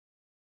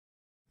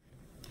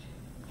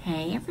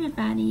Hey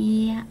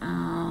everybody,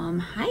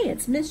 hi,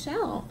 it's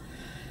Michelle.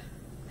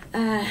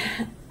 I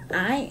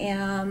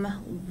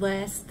am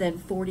less than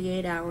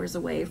 48 hours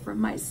away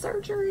from my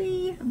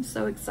surgery. I'm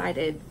so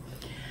excited.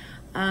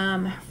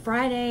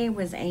 Friday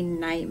was a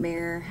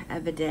nightmare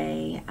of a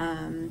day.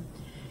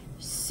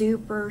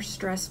 Super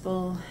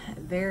stressful,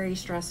 very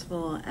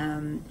stressful.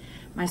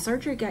 My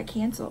surgery got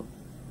canceled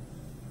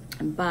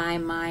by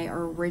my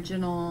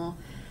original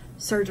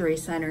surgery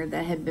center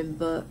that had been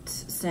booked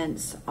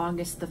since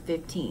August the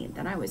 15th,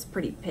 and I was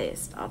pretty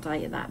pissed, I'll tell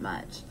you that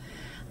much.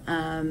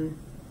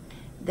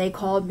 They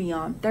called me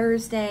on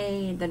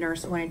Thursday. The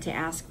nurse wanted to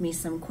ask me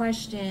some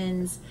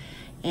questions,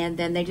 and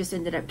then they just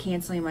ended up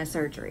canceling my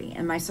surgery.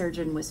 And my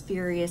surgeon was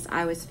furious,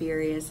 I was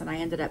furious, and I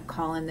ended up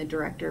calling the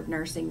director of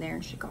nursing there,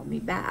 and she called me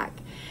back.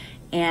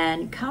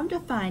 And come to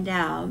find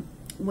out,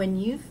 when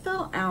you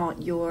fill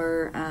out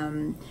your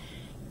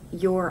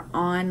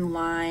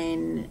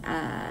online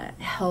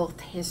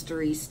health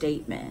history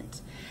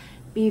statement,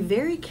 be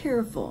very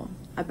careful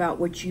about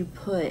what you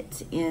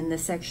put in the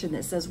section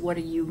that says what are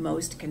you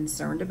most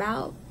concerned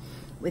about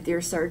with your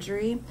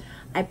surgery.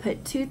 I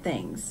put two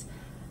things.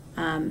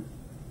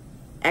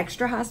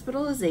 Extra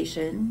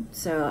hospitalization,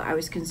 so I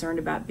was concerned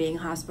about being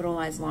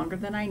hospitalized longer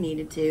than I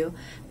needed to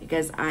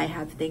because I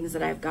have things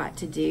that I've got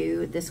to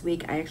do this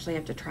week. I actually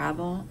have to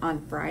travel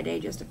on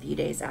Friday, just a few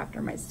days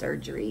after my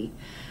surgery,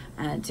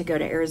 to go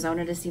to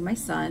Arizona to see my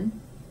son.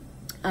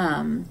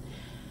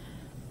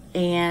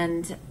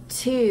 And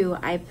two,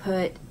 I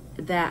put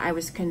that I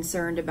was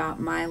concerned about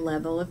my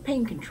level of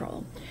pain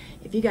control.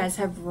 If you guys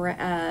have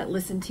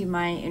listened to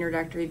my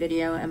introductory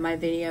video and my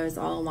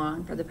videos all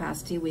along for the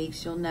past 2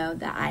 weeks, you'll know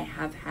that I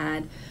have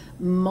had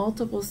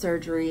multiple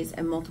surgeries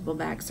and multiple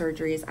back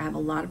surgeries. I have a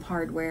lot of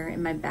hardware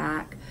in my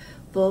back,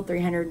 full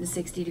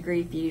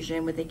 360-degree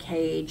fusion with a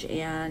cage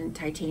and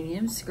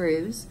titanium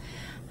screws.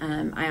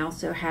 I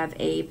also have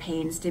a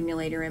pain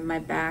stimulator in my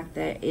back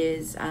that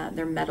is,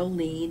 they're metal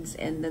leads,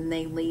 and then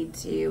they lead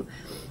to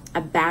a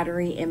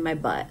battery in my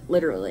butt.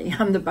 Literally,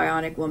 I'm the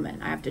bionic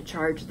woman. I have to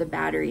charge the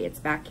battery. It's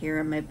back here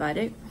in my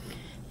buttock.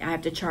 I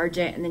have to charge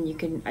it, and then you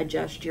can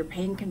adjust your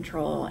pain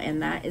control,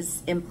 and that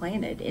is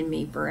implanted in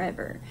me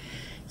forever.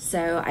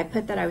 So I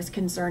put that I was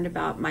concerned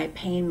about my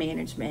pain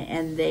management,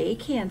 and they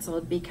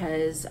canceled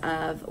because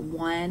of,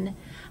 one,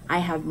 I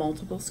have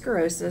multiple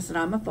sclerosis and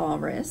I'm a fall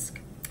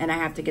risk, and I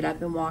have to get up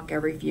and walk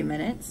every few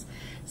minutes.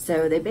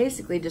 So they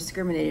basically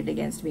discriminated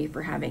against me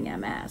for having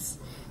MS.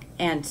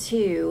 And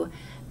two,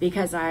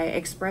 because I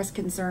expressed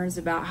concerns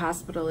about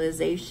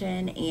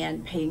hospitalization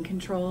and pain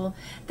control,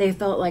 they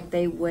felt like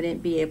they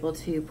wouldn't be able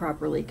to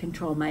properly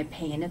control my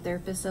pain at their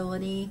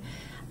facility.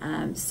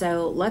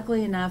 So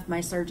luckily enough,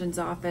 my surgeon's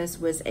office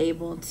was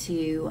able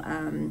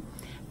to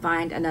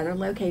find another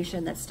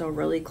location that's still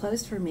really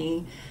close for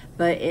me,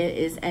 but it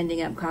is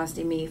ending up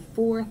costing me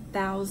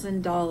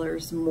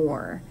 $4,000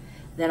 more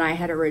than I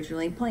had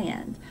originally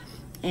planned.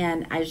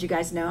 And as you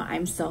guys know,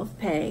 I'm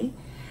self-pay.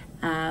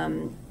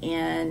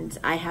 And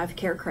I have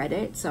care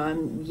credit, so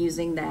I'm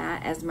using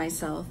that as my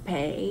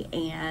self-pay,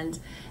 and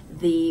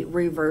the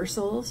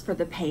reversals for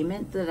the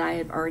payment that I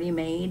have already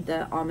made,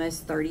 the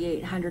almost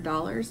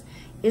 $3,800,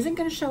 isn't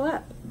going to show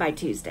up by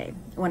Tuesday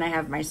when I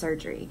have my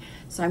surgery.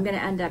 So I'm going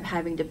to end up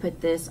having to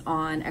put this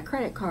on a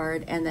credit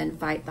card and then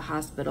fight the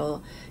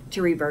hospital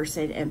to reverse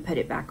it and put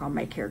it back on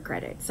my care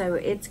credit. So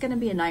it's going to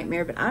be a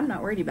nightmare, but I'm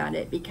not worried about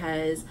it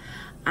because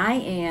I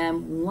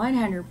am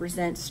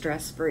 100%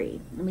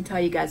 stress-free. Let me tell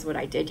you guys what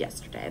I did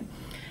yesterday.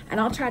 And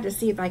I'll try to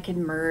see if I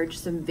can merge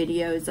some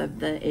videos of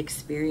the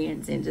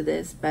experience into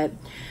this. But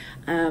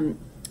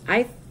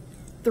I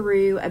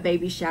threw a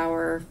baby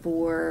shower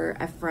for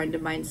a friend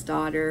of mine's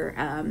daughter,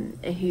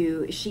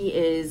 she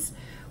is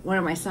one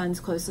of my son's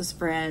closest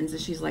friends, and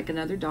she's like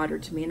another daughter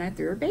to me, and I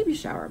threw her a baby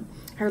shower.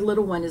 Her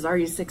little one is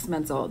already 6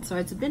 months old, so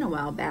it's been a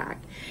while back.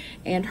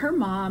 And her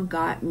mom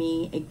got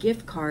me a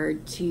gift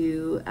card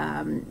to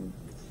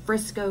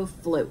Frisco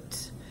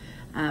Float.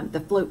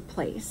 The Float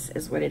Place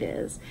is what it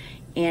is.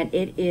 And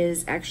it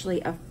is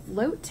actually a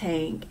float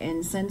tank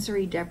and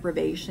sensory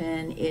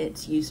deprivation.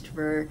 It's used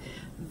for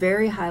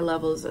very high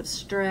levels of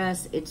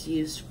stress. It's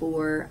used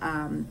for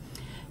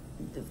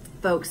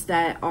folks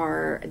that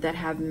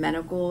have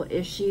medical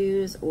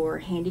issues or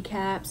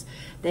handicaps.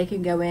 They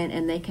can go in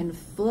and they can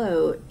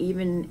float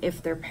even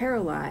if they're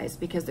paralyzed,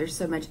 because there's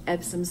so much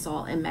Epsom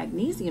salt and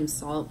magnesium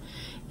salt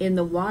in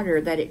the water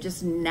that it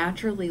just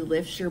naturally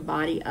lifts your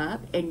body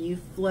up and you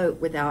float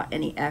without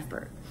any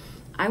effort.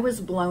 I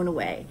was blown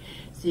away.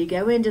 So you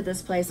go into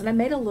this place, and I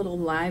made a little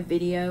live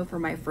video for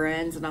my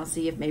friends, and I'll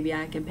see if maybe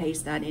I can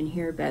paste that in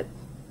here, but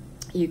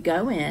you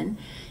go in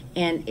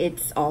and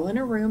it's all in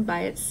a room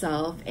by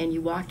itself, and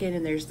you walk in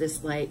and there's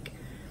this like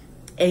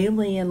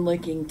alien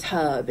looking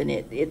tub, and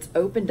it's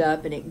opened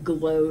up and it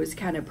glows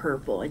kind of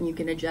purple, and you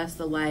can adjust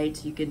the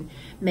lights. You can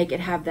make it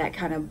have that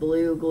kind of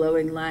blue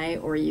glowing light,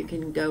 or you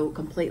can go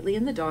completely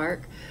in the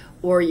dark,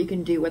 or you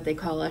can do what they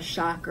call a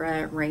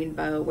chakra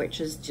rainbow, which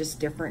is just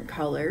different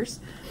colors.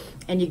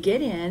 And you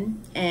get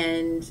in,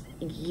 and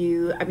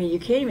you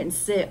can't even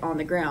sit on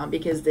the ground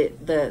because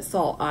the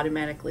salt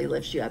automatically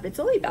lifts you up. It's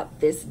only about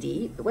this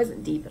deep. It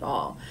wasn't deep at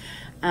all.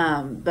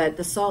 But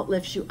the salt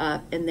lifts you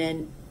up, and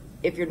then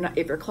if you're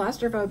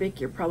claustrophobic,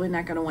 you're probably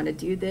not going to want to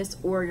do this,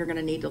 or you're going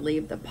to need to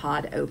leave the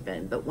pod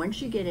open. But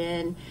once you get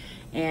in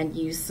and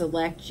you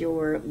select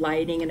your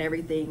lighting and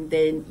everything,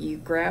 then you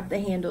grab the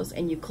handles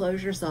and you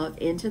close yourself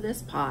into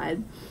this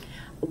pod.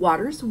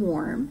 Water's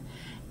warm.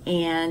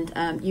 And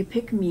you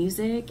pick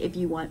music if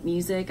you want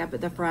music up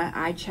at the front.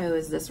 I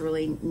chose this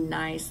really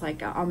nice,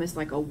 almost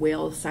like a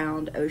whale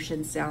sound,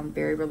 ocean sound,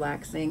 very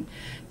relaxing,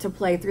 to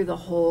play through the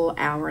whole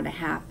hour and a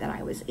half that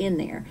I was in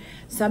there.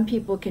 Some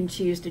people can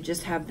choose to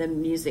just have the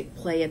music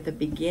play at the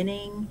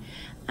beginning,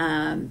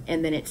 and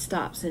then it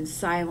stops in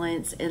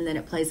silence, and then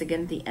it plays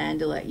again at the end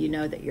to let you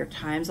know that your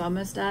time's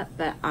almost up.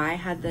 But I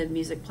had the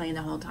music playing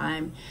the whole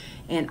time,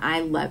 and I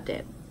loved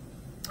it.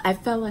 I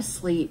fell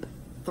asleep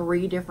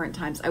 3 different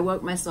times. I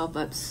woke myself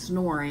up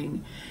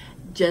snoring,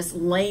 just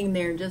laying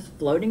there, just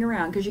floating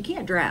around, because you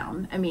can't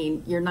drown. I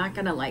mean, you're not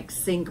gonna like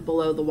sink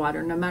below the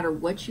water no matter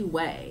what you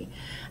weigh.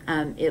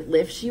 It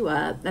lifts you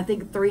up. I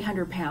think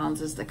 300 pounds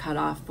is the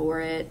cutoff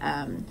for it.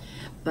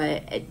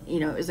 But it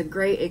was a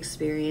great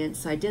experience.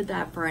 So I did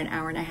that for an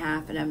hour and a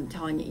half, and I'm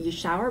telling you, you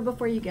shower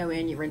before you go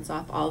in, you rinse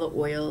off all the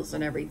oils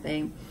and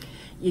everything.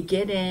 You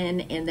get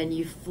in, and then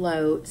you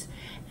float,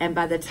 and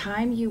by the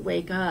time you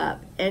wake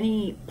up,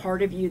 any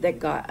part of you that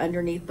got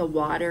underneath the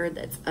water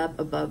that's up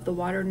above the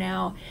water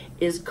now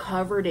is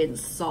covered in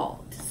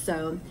salt.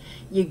 So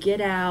you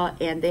get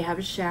out, and they have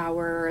a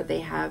shower,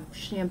 they have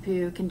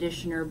shampoo,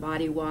 conditioner,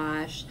 body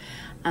wash,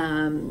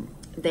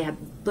 they have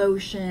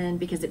lotion,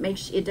 because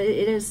it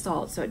is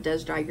salt, so it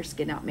does dry your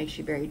skin out, makes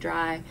you very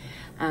dry.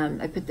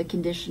 I put the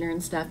conditioner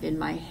and stuff in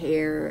my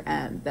hair,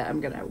 but I'm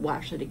gonna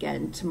wash it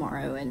again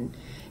tomorrow and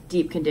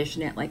deep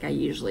condition it like I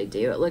usually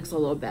do. It looks a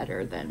little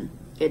better than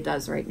it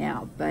does right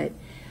now. But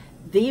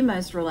the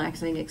most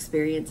relaxing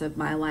experience of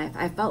my life,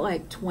 I felt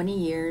like 20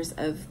 years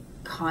of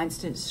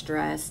constant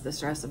stress, the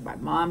stress of my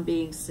mom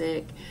being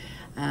sick,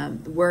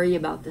 the worry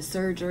about the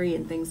surgery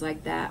and things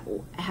like that,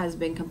 has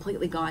been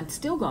completely gone,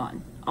 still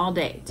gone all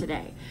day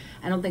today.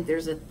 I don't think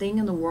there's a thing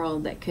in the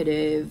world that could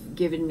have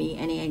given me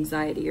any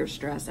anxiety or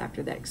stress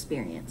after that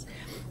experience.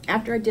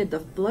 After I did the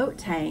float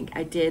tank,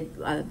 I did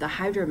the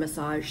hydro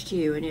massage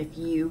too. And if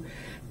you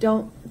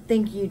don't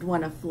think you'd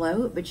want to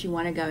float, but you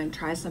want to go and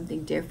try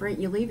something different,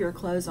 you leave your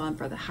clothes on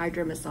for the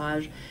hydro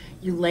massage.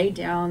 You lay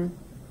down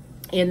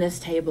in this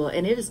table,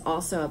 and it is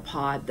also a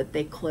pod that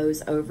they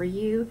close over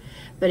you,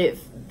 but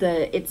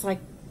it's like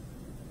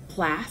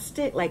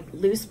plastic, like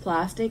loose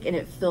plastic, and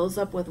it fills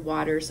up with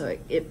water, so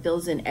it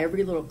fills in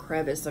every little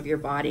crevice of your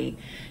body.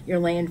 You're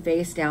laying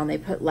face down. They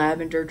put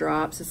lavender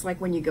drops. It's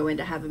like when you go in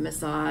to have a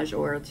massage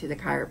or to the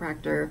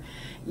chiropractor,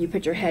 you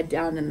put your head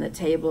down on the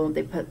table, and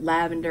they put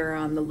lavender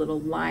on the little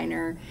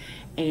liner,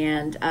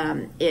 and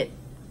it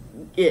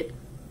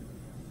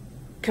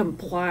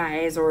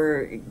complies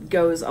or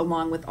goes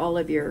along with all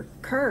of your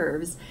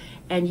curves,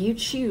 and you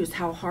choose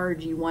how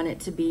hard you want it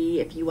to be,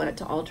 if you want it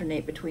to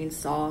alternate between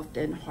soft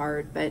and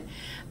hard. But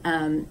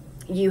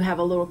you have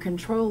a little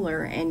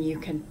controller, and you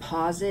can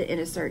pause it in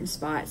a certain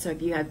spot. So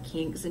if you have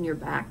kinks in your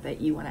back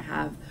that you want to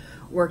have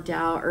worked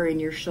out, or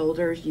in your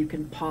shoulders, you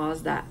can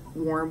pause that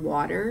warm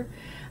water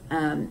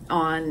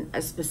on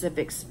a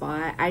specific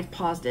spot. I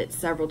paused it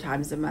several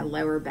times in my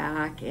lower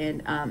back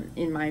and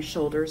in my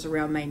shoulders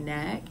around my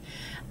neck.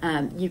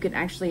 You can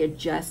actually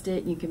adjust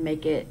it. You can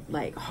make it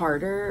like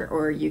harder,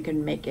 or you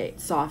can make it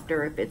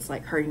softer if it's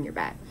like hurting your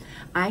back.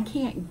 I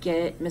can't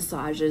get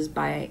massages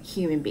by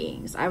human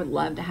beings. I would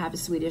love to have a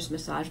Swedish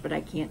massage, but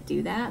I can't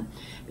do that,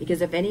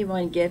 because if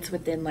anyone gets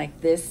within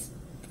like this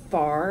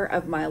far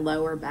of my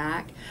lower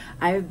back,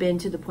 I've been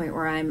to the point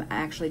where I'm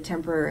actually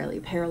temporarily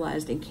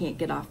paralyzed and can't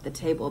get off the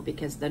table,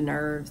 because the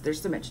nerves,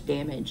 there's so much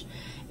damage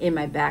in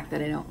my back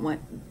that I don't want,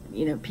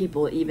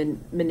 people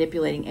even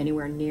manipulating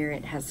anywhere near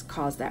it has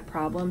caused that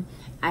problem.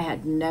 I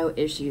had no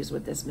issues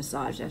with this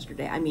massage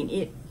yesterday. I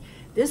mean,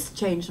 this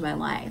changed my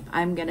life.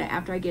 I'm gonna,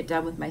 after I get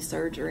done with my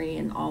surgery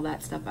and all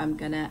that stuff, I'm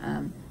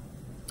gonna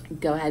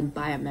go ahead and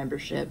buy a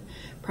membership,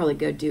 probably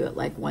go do it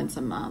like once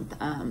a month.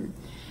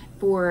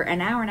 For an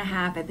hour and a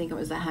half, I think it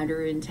was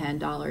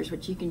 $110,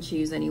 which you can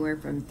choose anywhere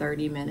from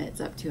 30 minutes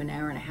up to an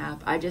hour and a half.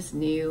 I just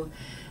knew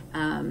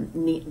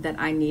that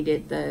I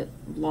needed the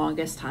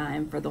longest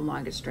time for the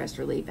longest stress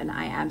relief, and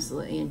I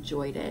absolutely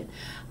enjoyed it.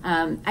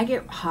 I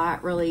get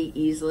hot really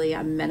easily.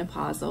 I'm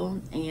menopausal,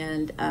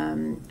 and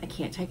I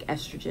can't take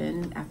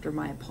estrogen after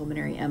my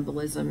pulmonary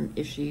embolism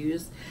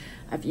issues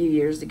a few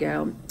years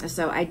ago.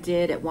 So I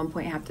did at one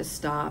point have to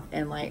stop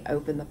and like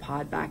open the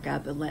pod back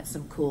up and let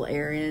some cool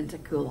air in to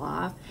cool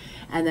off,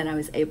 and then I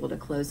was able to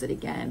close it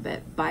again.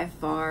 But by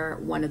far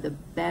one of the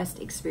best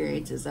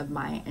experiences of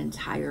my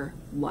entire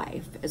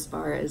life as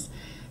far as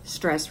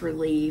stress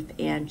relief,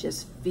 and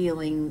just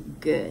feeling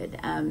good.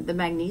 The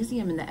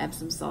magnesium in the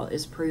Epsom salt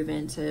is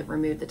proven to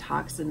remove the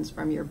toxins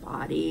from your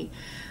body.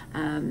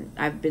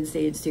 I've been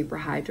staying super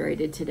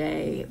hydrated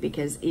today,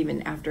 because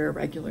even after a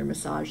regular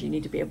massage, you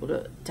need to be able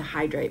to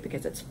hydrate,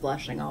 because it's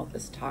flushing all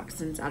this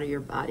toxins out of your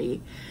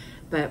body.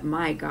 But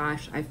my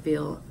gosh, I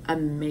feel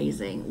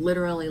amazing.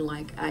 Literally,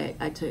 like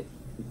I took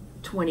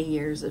 20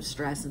 years of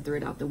stress and threw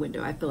it out the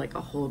window. I feel like a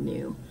whole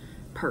new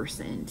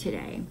person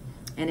today.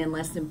 And in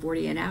less than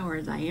 48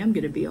 hours, I am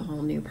going to be a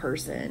whole new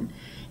person.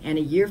 And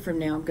a year from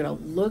now, I'm going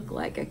to look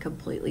like a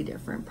completely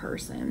different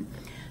person.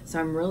 So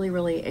I'm really,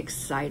 really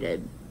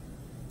excited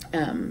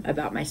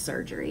about my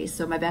surgery.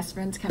 So my best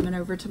friend's coming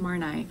over tomorrow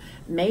night.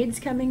 Maid's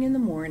coming in the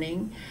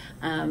morning.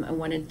 I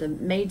wanted the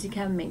maid to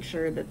come, make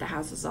sure that the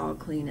house is all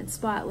clean and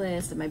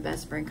spotless. And my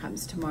best friend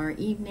comes tomorrow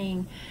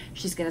evening.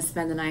 She's going to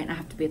spend the night, and I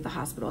have to be at the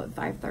hospital at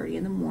 5:30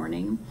 in the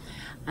morning.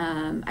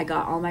 I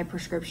got all my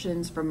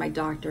prescriptions from my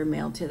doctor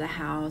mailed to the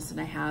house,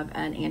 and I have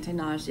an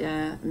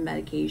anti-nausea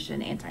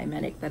medication,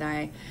 antiemetic, that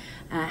I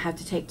have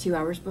to take 2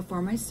 hours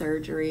before my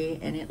surgery,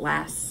 and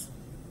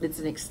it's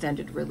an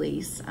extended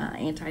release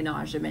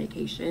anti-nausea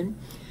medication.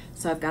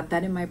 So I've got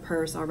that in my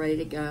purse all ready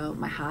to go.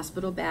 My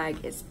hospital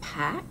bag is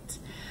packed.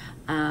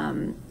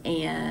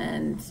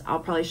 And I'll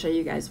probably show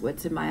you guys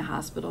what's in my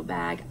hospital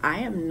bag. I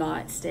am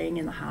not staying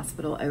in the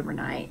hospital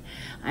overnight.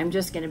 I'm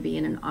just going to be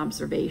in an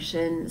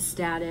observation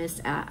status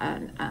at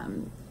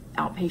an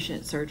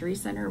outpatient surgery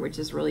center, which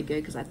is really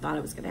good, because I thought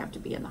I was going to have to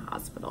be in the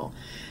hospital.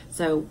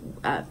 So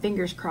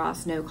fingers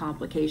crossed, no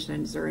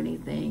complications or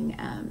anything.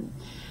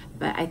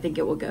 But I think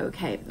it will go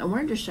okay. I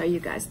wanted to show you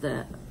guys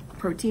the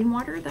protein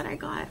water that I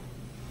got.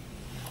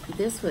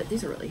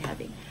 These are really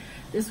heavy.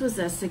 This was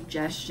a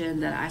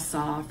suggestion that I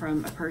saw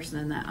from a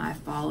person that I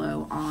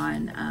follow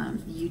on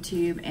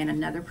YouTube, and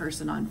another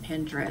person on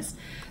Pinterest.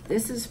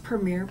 This is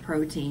Premier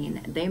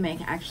Protein. They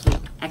make actually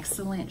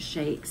excellent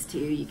shakes too.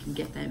 You can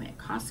get them at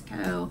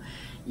Costco.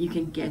 You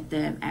can get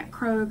them at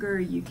Kroger.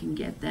 You can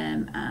get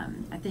them,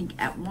 I think,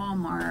 at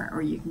Walmart,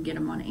 or you can get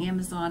them on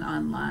Amazon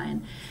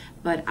online.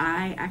 But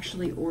I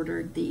actually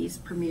ordered these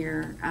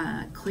Premier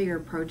Clear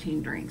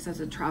protein drinks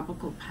as a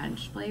tropical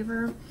punch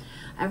flavor.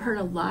 I've heard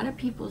a lot of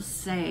people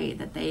say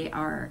that they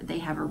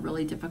have a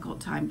really difficult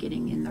time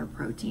getting in their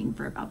protein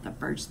for about the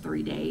first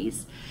 3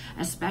 days,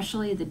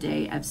 especially the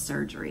day of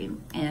surgery.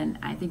 And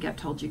I think I've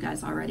told you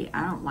guys already,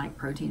 I don't like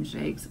protein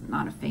shakes. I'm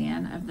not a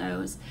fan of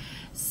those.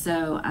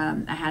 So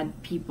I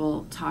had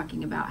people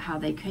talking about how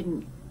they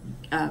couldn't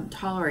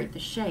tolerate the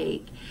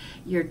shake.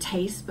 Your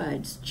taste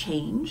buds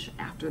change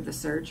after the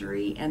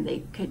surgery, and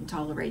they couldn't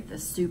tolerate the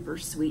super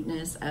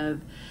sweetness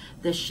of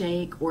the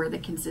shake or the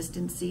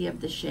consistency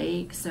of the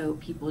shake. So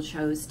people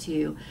chose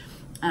to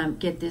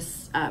get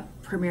this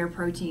Premier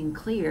Protein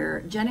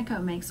Clear.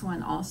 Genico makes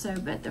one also,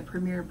 but the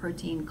Premier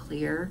Protein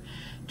Clear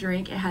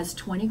drink, it has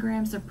 20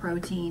 grams of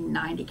protein,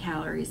 90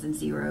 calories, and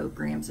 0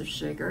 grams of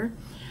sugar.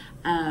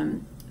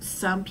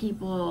 Some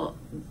people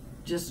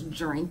just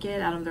drink it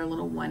out of their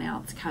little 1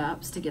 ounce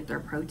cups to get their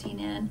protein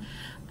in.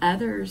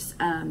 Others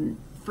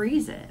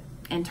freeze it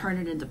and turn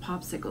it into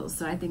popsicles.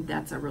 So I think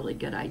that's a really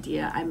good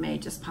idea. I may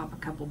just pop a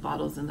couple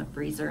bottles in the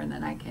freezer, and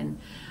then I can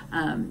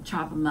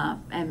chop them up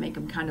and make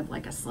them kind of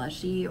like a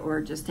slushie,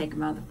 or just take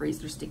them out of the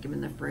freezer, stick them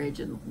in the fridge,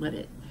 and let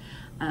it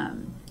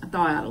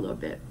thaw out a little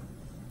bit.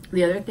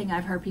 The other thing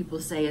I've heard people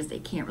say is they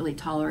can't really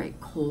tolerate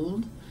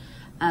cold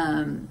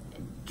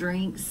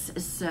drinks.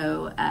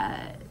 So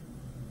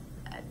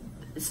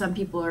some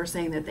people are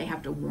saying that they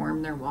have to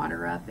warm their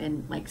water up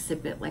and like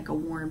sip it like a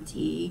warm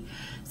tea.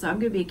 So I'm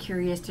going to be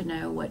curious to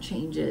know what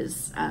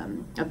changes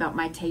about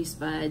my taste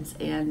buds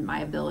and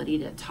my ability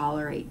to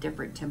tolerate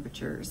different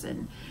temperatures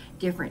and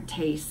different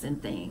tastes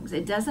and things.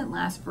 It doesn't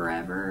last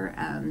forever.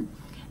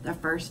 The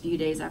first few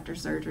days after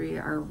surgery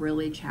are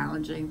really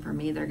challenging for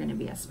me. They're going to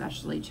be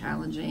especially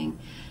challenging,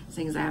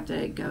 seeing as I have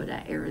to go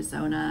to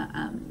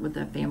Arizona with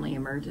a family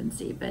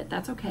emergency, but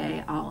that's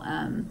okay.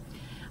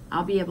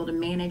 I'll be able to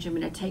manage. I'm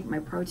going to take my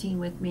protein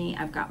with me.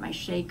 I've got my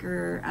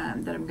shaker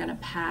that I'm going to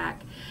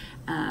pack,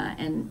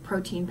 and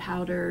protein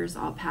powders.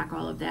 I'll pack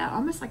all of that,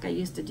 almost like I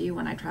used to do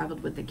when I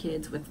traveled with the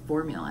kids with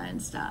formula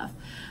and stuff.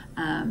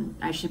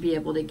 I should be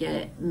able to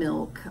get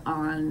milk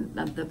on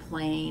the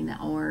plane,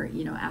 or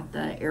at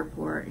the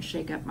airport, and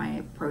shake up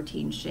my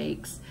protein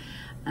shakes.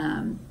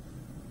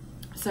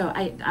 So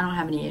I don't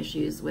have any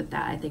issues with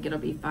that. I think it'll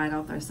be fine.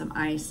 I'll throw some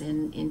ice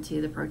into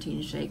the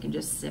protein shake and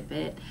just sip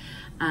it.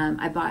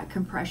 I bought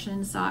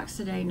compression socks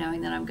today,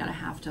 knowing that I'm going to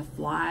have to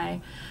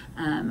fly.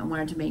 I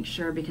wanted to make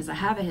sure, because I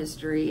have a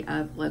history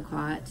of blood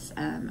clots.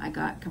 I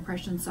got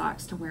compression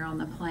socks to wear on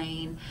the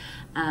plane.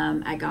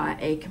 I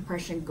got a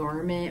compression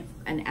garment,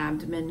 an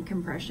abdomen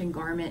compression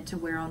garment to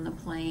wear on the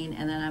plane,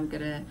 and then I'm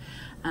going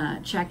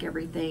to check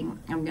everything.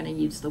 I'm going to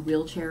use the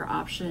wheelchair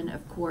option,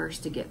 of course,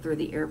 to get through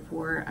the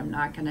airport. I'm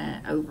not going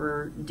to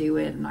overdo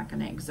it. I'm not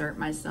going to exert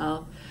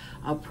myself.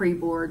 I'll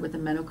pre-board with a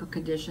medical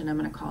condition. I'm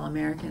going to call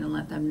American and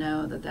let them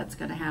know that that's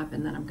going to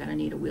happen, that I'm going to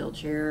need a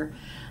wheelchair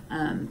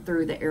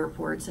through the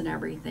airports and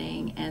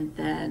everything. And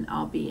then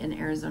I'll be in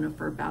Arizona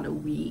for about a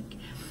week.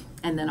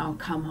 And then I'll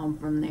come home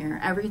from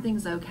there.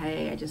 Everything's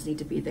okay. I just need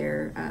to be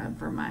there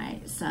for my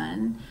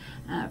son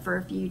for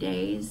a few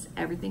days.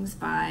 Everything's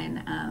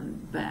fine,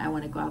 but I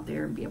want to go out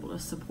there and be able to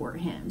support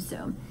him.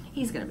 So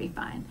he's going to be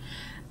fine.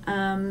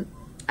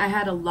 I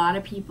had a lot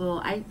of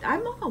people, I'm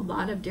on a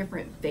lot of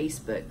different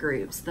Facebook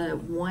groups. The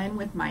one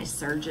with my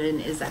surgeon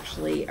is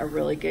actually a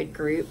really good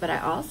group, but I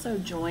also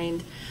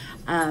joined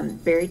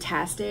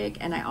Baritastic,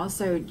 and I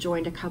also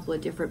joined a couple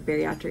of different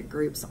bariatric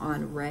groups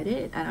on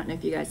Reddit. I don't know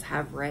if you guys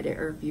have Reddit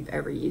or if you've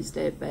ever used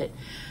it, but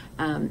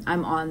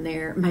I'm on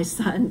there. My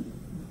son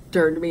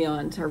turned me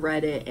on to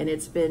Reddit, and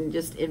it's been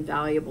just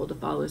invaluable to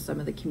follow some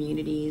of the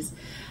communities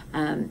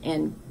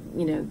and,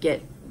 you know,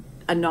 get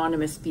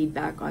anonymous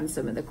feedback on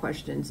some of the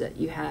questions that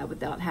you have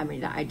without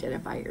having to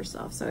identify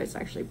yourself. So it's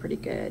actually pretty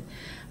good.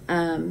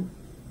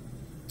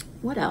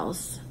 What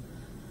else?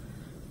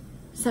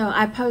 So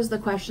I posed the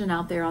question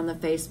out there on the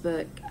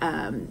Facebook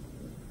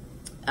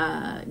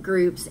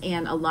groups,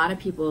 and a lot of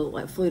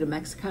people flew to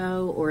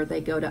Mexico, or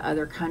they go to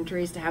other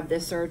countries to have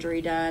this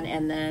surgery done,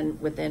 and then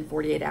within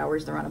 48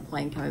 hours they're on a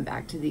plane coming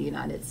back to the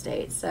United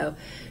States. So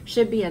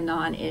should be a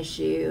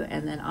non-issue,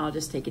 and then I'll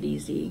just take it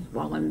easy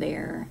while I'm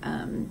there.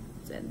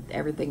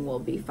 Everything will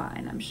be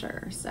fine, I'm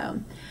sure.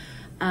 So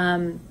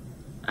I'm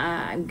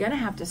gonna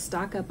have to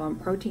stock up on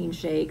protein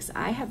shakes.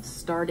 I have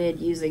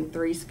started using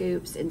 3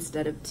 scoops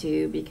instead of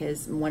 2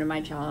 because one of my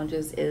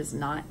challenges is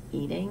not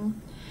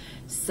eating.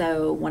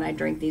 So when I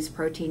drink these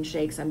protein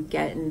shakes, I'm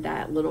getting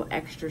that little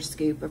extra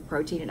scoop of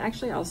protein. It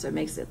actually also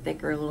makes it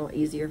thicker, a little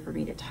easier for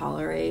me to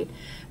tolerate.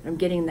 I'm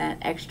getting that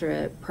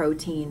extra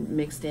protein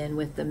mixed in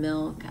with the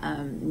milk,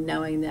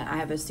 knowing that I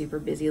have a super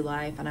busy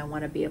life and I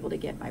want to be able to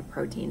get my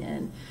protein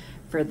in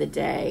for the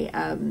day.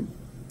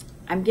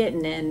 I'm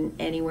getting in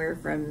anywhere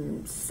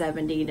from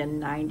 70 to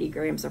 90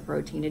 grams of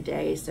protein a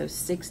day, so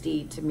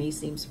 60 to me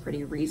seems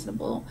pretty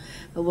reasonable,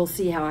 but we'll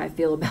see how I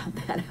feel about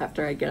that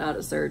after I get out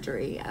of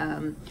surgery.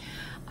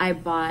 I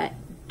bought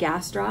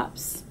gas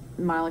drops,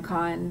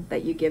 Mylicon,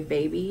 that you give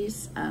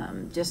babies,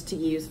 just to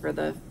use for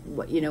the,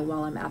 you know,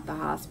 while I'm at the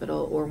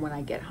hospital or when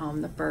I get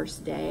home the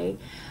first day.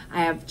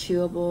 I have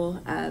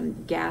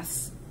chewable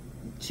gas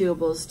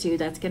chewables too.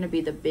 That's going to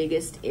be the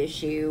biggest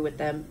issue with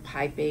them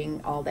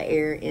piping all the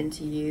air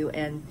into you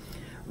and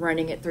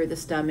running it through the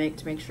stomach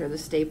to make sure the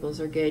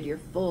staples are good. You're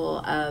full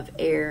of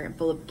air and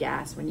full of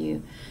gas when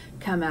you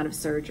come out of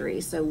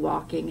surgery, so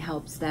walking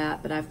helps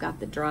that. But I've got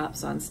the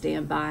drops on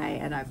standby,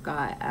 and I've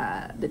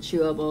got the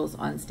chewables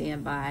on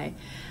standby.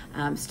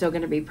 I'm still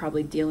going to be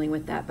probably dealing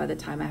with that by the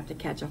time I have to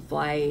catch a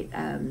flight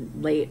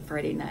late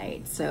Friday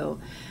night. So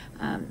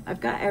I've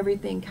got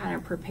everything kind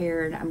of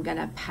prepared. I'm going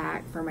to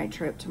pack for my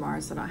trip tomorrow,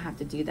 so I don't have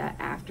to do that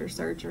after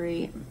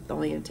surgery. I'm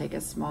only going to take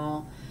a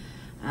small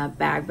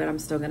bag, but I'm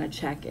still going to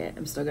check it.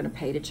 I'm still going to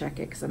pay to check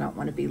it because I don't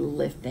want to be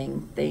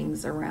lifting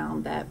things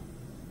around that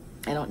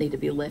I don't need to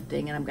be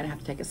lifting, and I'm going to have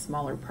to take a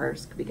smaller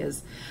purse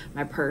because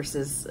my purse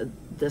is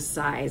the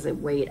size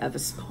and weight of a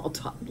small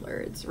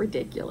toddler. It's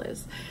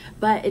ridiculous,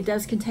 but it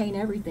does contain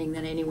everything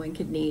that anyone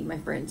could need. My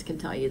friends can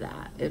tell you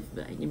that.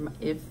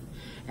 If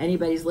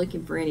anybody's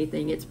looking for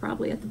anything, it's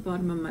probably at the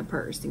bottom of my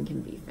purse and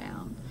can be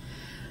found.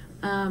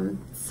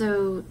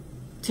 So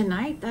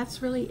tonight,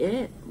 that's really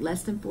it.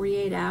 Less than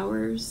 48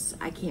 hours.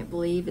 I can't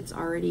believe it's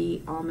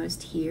already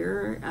almost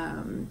here.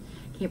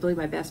 Can't believe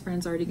my best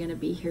friend's already going to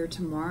be here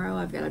tomorrow.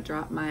 I've got to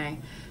drop my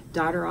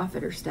daughter off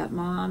at her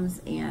stepmom's,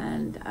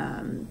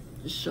 and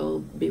she'll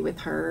be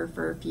with her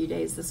for a few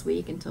days this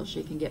week until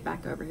she can get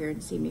back over here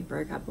and see me for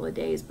a couple of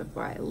days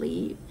before I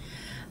leave.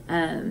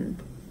 I'm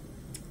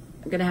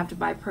going to have to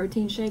buy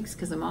protein shakes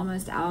because I'm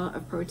almost out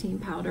of protein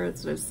powder.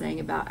 That's what I was saying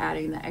about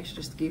adding the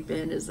extra scoop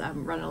in, is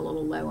I'm running a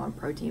little low on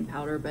protein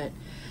powder, but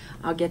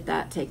I'll get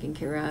that taken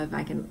care of.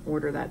 I can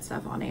order that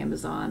stuff on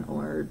Amazon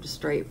or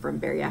straight from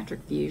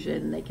Bariatric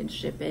Fusion. They can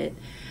ship it.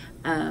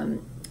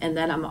 And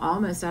then I'm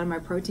almost out of my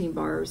protein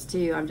bars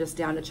too. I'm just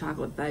down to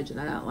chocolate fudge,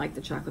 and I don't like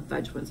the chocolate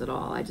fudge ones at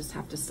all. I just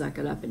have to suck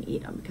it up and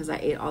eat them because I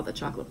ate all the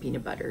chocolate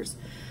peanut butters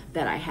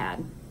that I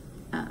had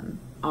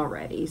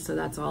already. So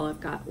that's all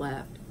I've got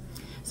left.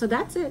 So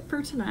that's it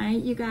for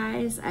tonight, you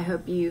guys. I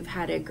hope you've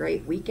had a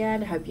great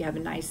weekend. I hope you have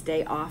a nice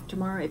day off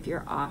tomorrow. If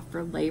you're off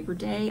for Labor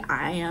Day,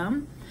 I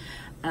am.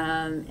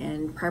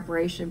 In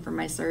preparation for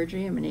my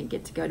surgery, I'm going to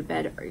get to go to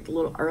bed a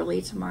little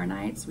early tomorrow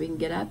night so we can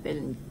get up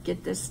and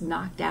get this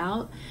knocked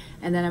out.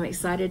 And then I'm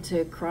excited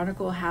to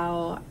chronicle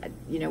how,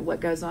 you know, what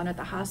goes on at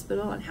the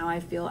hospital and how I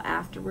feel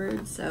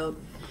afterwards. So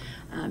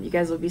you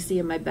guys will be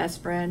seeing my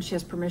best friend. She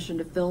has permission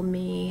to film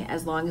me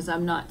as long as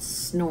I'm not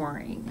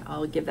snoring.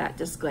 I'll give that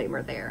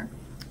disclaimer there.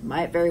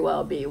 Might very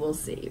well be, we'll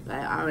see. But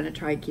I'm going to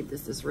try and keep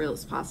this as real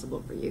as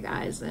possible for you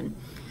guys and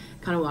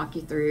kind of walk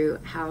you through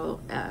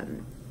how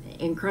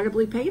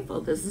incredibly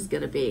painful this is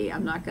going to be.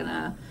 I'm not going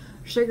to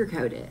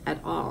sugarcoat it at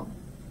all.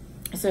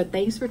 So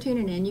thanks for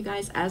tuning in, you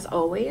guys. As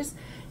always,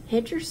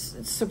 hit your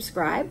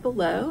subscribe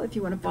below if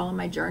you want to follow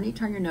my journey.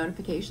 Turn your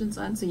notifications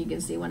on so you can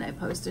see when I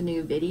post a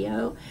new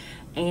video.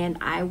 And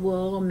I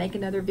will make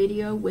another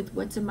video with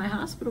what's in my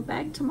hospital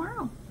bag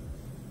tomorrow.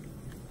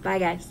 Bye,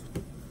 guys.